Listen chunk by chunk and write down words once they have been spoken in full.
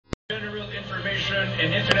Information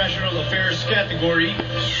and International Affairs category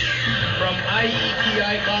from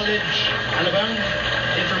IETI College, Alabang,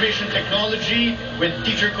 Information Technology with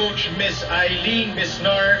teacher coach Miss Eileen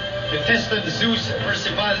Misnar, contestant Zeus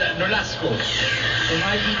Percival Nolasco. From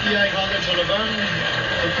IETI College, Alabang,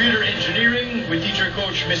 Computer Engineering with teacher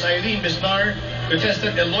coach Miss Eileen Misnar,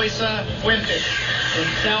 contestant Eloisa Fuentes. From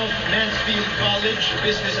South Mansfield College,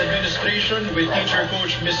 Business Administration with teacher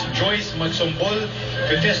coach Miss Joyce Magsombol,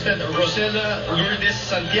 contestant Rosella Lourdes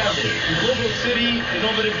Santiago. Global City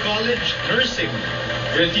Innovative College, Nursing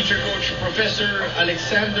with teacher coach Professor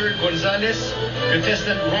Alexander Gonzalez,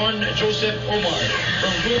 contestant Ron Joseph Omar.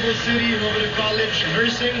 From Global City Innovative College,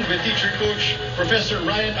 Nursing with teacher coach Professor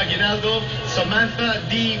Ryan Aguinaldo, Samantha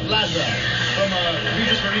D. Plaza. From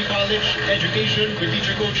Regis Marie College, Education with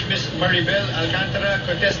teacher coach Miss Maribel Alcantara,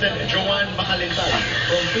 contestant Joanne Macalintal.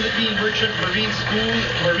 From Philippine Merchant Marine School,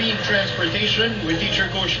 Marine Transportation with teacher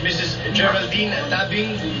coach Mrs. Geraldine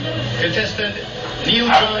Tabing, contestant Neil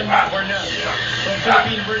John Cornell. From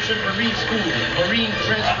Philippine Merchant Marine School, Marine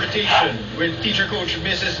Transportation with teacher coach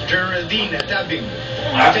Mrs. Geraldine Tabing,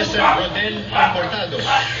 contestant Roden Importado.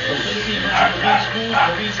 From Philippine Merchant Marine School,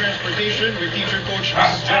 Marine Transportation with teacher coach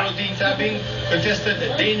Mrs. Geraldine Tabing, contestant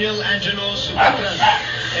Daniel Angelo Supatran.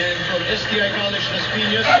 And from STI College Las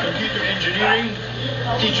Piñas, Computer Engineering,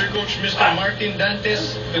 teacher coach Mr. Martin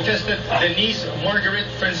Dantes, contestant Denise Margaret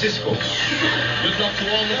Francisco. Good luck to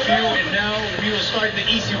all of you, and now we will start the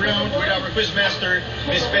easy round with our quizmaster,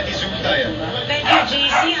 Miss Betty Zultaya. Thank you,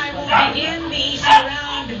 JC. I will begin the easy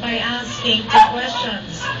round by asking 2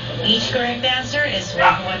 questions. Each correct answer is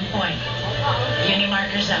worth 1 point. Uni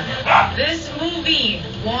markers up. This movie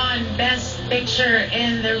won Best Picture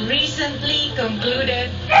in the recently concluded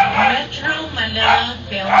Metro Manila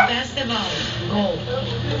Film Festival. Go.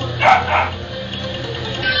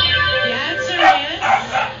 The answer is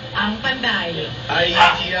Ang Panday.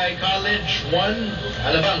 IETI College 1,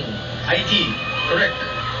 Alabang. IT, correct.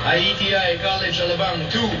 IETI College, Alabang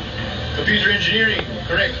 2. Computer Engineering,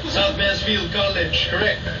 correct. South Mansfield College,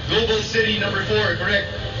 correct. Global City, number 4, correct.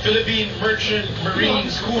 Philippine Merchant Marine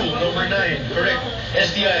School, number 9, correct.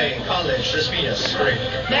 STI College, Las Piñas, correct.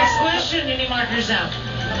 Next question, Uni markers up.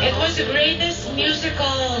 It was the greatest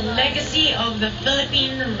musical legacy of the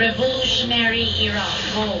Philippine Revolutionary era.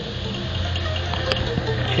 Go.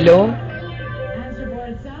 Hello? Answer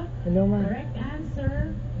boards up. Hello, ma'am. Correct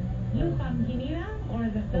answer, Lupang Ginira or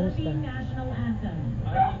the Philippine National Anthem.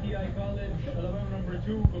 IETI College, Alabang, number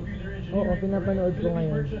 2. Computer Engineering, Oo, pinapanood ko Philippine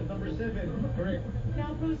ngayon. Merchant, number 7, correct.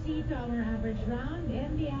 Now proceed to our average round.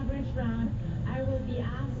 In the average round, I will be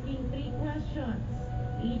asking 3 questions.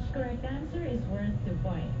 Each correct answer is worth 2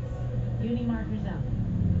 points. Uni markers up.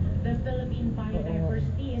 The Philippine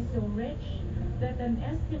biodiversity is so rich that an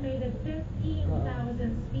estimated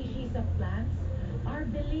 15,000 species of plants are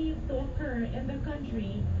believed to occur in the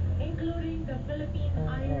country, including the Philippine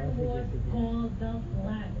ironwood called the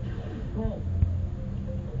plant. Go.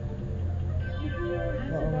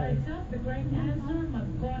 Answer boards up. The correct answer,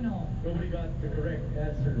 Magkono. Nobody got the correct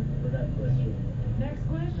answer for that question. Next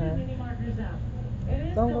question, Mini markers up. It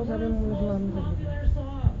is the Tama, world's sabi mo, most ma'am. popular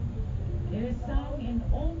song. It is sung in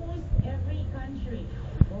almost every country.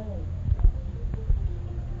 Go.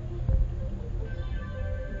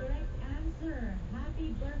 Correct answer.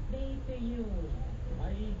 Happy birthday to you.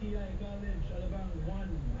 IETI College, Alabang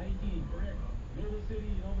 1, IT, correct. Global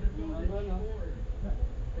City, Innovative College 4,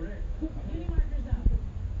 correct. Uni markers up.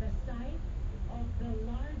 The site of the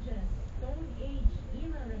largest Stone Age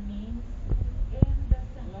era remains in the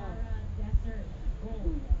Sahara Desert. Go.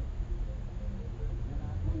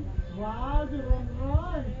 Wow, the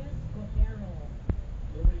Answer is Cotero.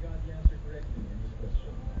 Nobody got the answer correctly in this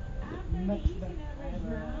question. After the easy and average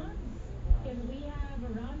rounds, can we have a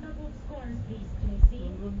roundup of scores, please,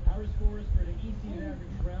 JC? Our scores for the easy and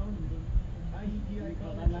average round. IETI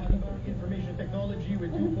College, Alabang, Information Technology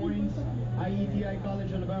with 2 points. IETI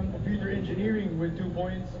College, Alabang, Computer Engineering with 2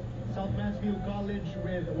 points. South Mansfield College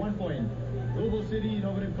with 1 point. Global City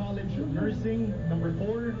Innovative College, Nursing, number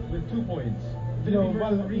 4 with 2 points. Philippine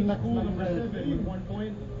Merchant Marine School, number 7 with 1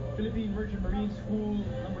 point. Philippine Merchant Marine School,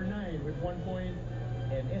 number 9 with 1 point.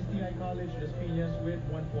 And STI College, Las Piñas with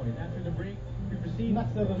 1 point. After the break, we proceed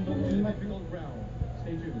to the most difficult round.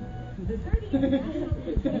 Stay tuned. The 30th National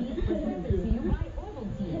Quiz Bee presented to you by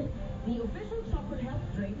Ovaltine, the official chocolate health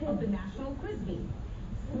drink of the National Quiz Bee.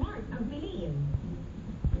 Smart ang piliin.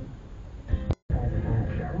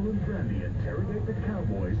 Cheryl and Brandy interrogate the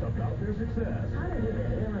Cowboys about their success. And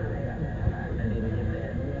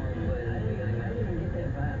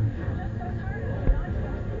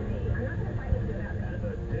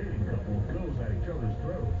the dating couple goes at each other's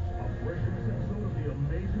throats. A fresh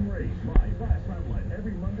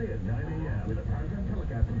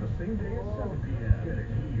same day at 7 p.m. Get it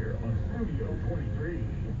here on Studio 23.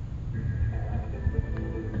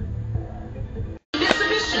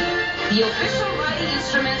 Mitsubishi, the official riding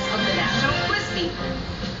instruments of the National Frisbee.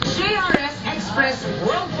 JRS Express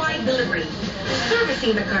Worldwide Delivery,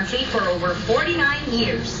 servicing the country for over 49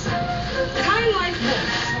 years. Time Life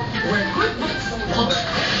Books, where good books hold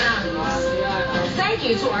values. Thank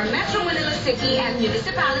you to our Metro Manila City and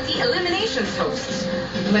Municipality Eliminations hosts.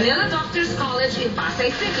 Manila Doctors College in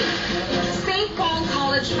Pasay City, St. Paul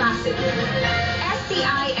College Pasig,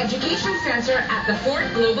 STI Education Center at the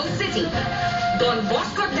Fort Global City, Don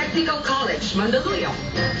Bosco Technical College, Mandaluyong,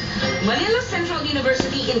 Manila Central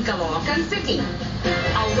University in Caloocan City,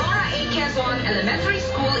 Aurora A. Quezon Elementary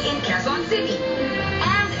School in Quezon City,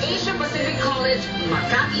 and Asia Pacific College,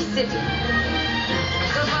 Makati City.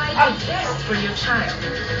 Provide the best for your child.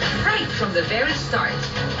 Right from the very start,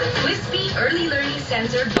 the Frisbee Early Learning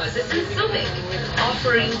Center buzzes in Subic,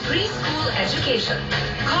 offering preschool education.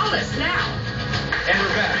 Call us now. And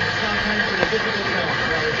we're back. It's now time for the difficult round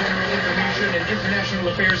for our general information and international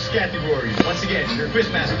affairs category. Once again, your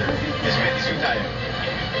quizmaster, Ms. Wendy Sutaya.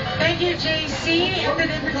 Thank you, JC. In the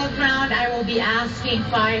difficult round, I will be asking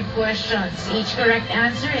 5 questions. Each correct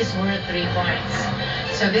answer is worth 3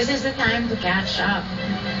 points. So this is the time to catch up.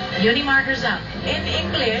 Unimarkers up. In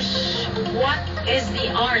English, what is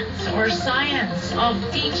the art or science of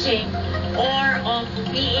teaching or of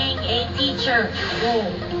being a teacher? Go.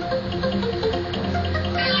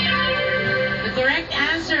 The correct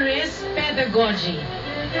answer is pedagogy.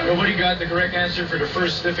 Nobody got the correct answer for the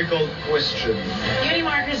first difficult question.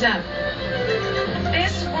 Unimarkers up.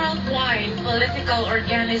 This worldwide political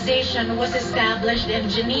organization was established in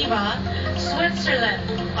Geneva, Switzerland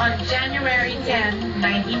on January 10,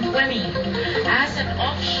 1920 as an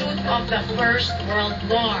offshoot of the First World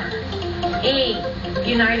War. A.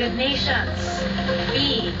 United Nations.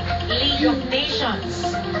 B. League of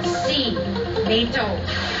Nations. C. NATO.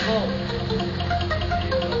 Go.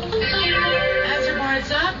 Answer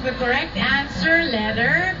boards up. The correct answer,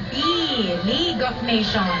 letter B. League of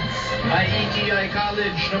Nations. IETI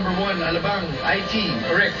College, number 1, Alabang, IT,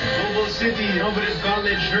 correct. Global City, Innovative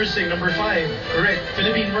College, Nursing, number 5, correct.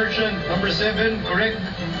 Philippine Merchant, number 7, correct.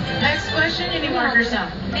 Next question, Unimarkers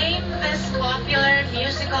up. Name this popular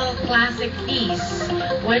musical classic piece,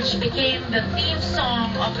 which became the theme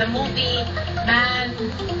song of the movie Man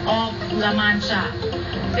of La Mancha,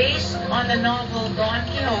 based on the novel Don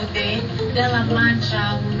Quixote de la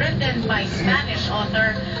Mancha, written by Spanish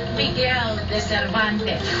author Miguel de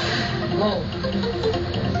Cervantes. Go.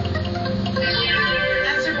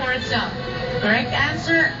 Answer boards up. Correct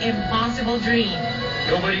answer, Impossible Dream.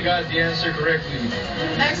 Nobody got the answer correctly.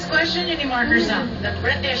 Next question, Unimarkers up. The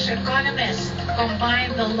British economist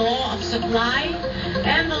combined the law of supply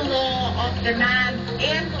and the law of demand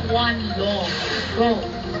in one law. Go.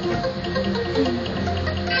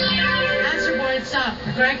 Answer boards up.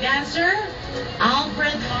 The correct answer,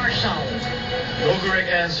 Alfred Marshall. No correct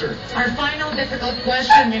answer. Our final difficult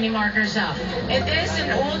question, Unimarkers up. It is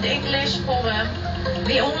an Old English poem,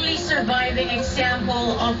 the only surviving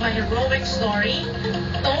example of a heroic story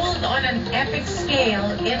told on an epic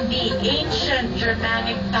scale in the ancient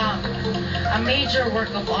Germanic tongue. A major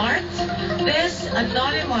work of art, this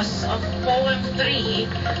anonymous of poem 3,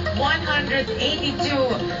 182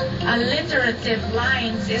 alliterative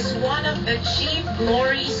lines, is one of the chief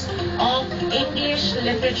glories of English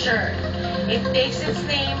literature. It takes its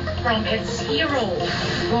name from its hero.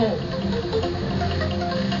 Go.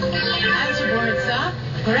 Answer boards up.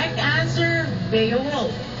 Correct answer,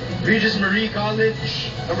 Beowulf. Regis Marie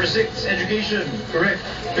College, number 6, Education, correct.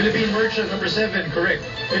 Philippine Merchant, number 7, correct.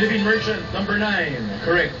 Philippine Merchant, number 9,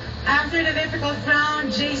 correct. After the difficult round,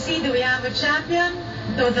 JC, do we have a champion?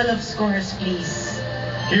 Total of scores, please.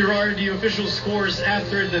 Here are the official scores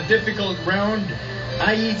after the difficult round.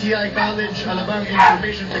 IETI College, Alabang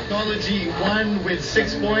Information Technology, 1 with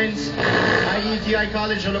 6 points. IETI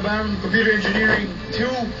College, Alabang Computer Engineering, 2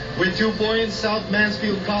 with 2 points. South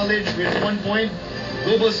Mansfield College with 1 point.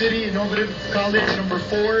 Global City Innovative College, number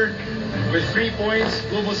 4 with 3 points.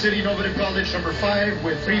 Global City Innovative College, number 5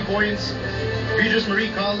 with 3 points. Regis Marie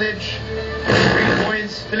College, 3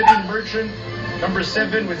 points. Philippine Merchant, number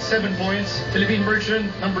 7 with 7 points. Philippine Merchant,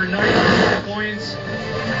 number 9 with 4 points.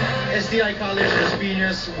 STI College Las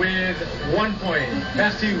Piñas with 1 point.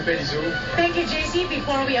 Back to you, Betty Sue. Thank you, JC.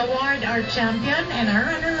 Before we award our champion and our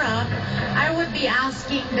runner-up, I would be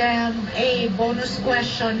asking them a bonus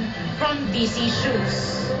question from DC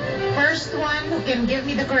Shoes. First one who can give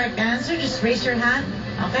me the correct answer, just raise your hand.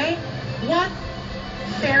 Okay? What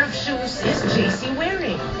pair of shoes is JC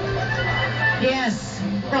wearing? Yes.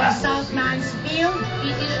 from South Mansfield.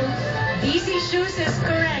 DC Shoes is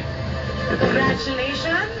correct.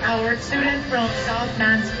 Congratulations, our student from South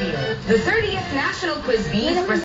Mansfield. The 30th National Quiz Bee is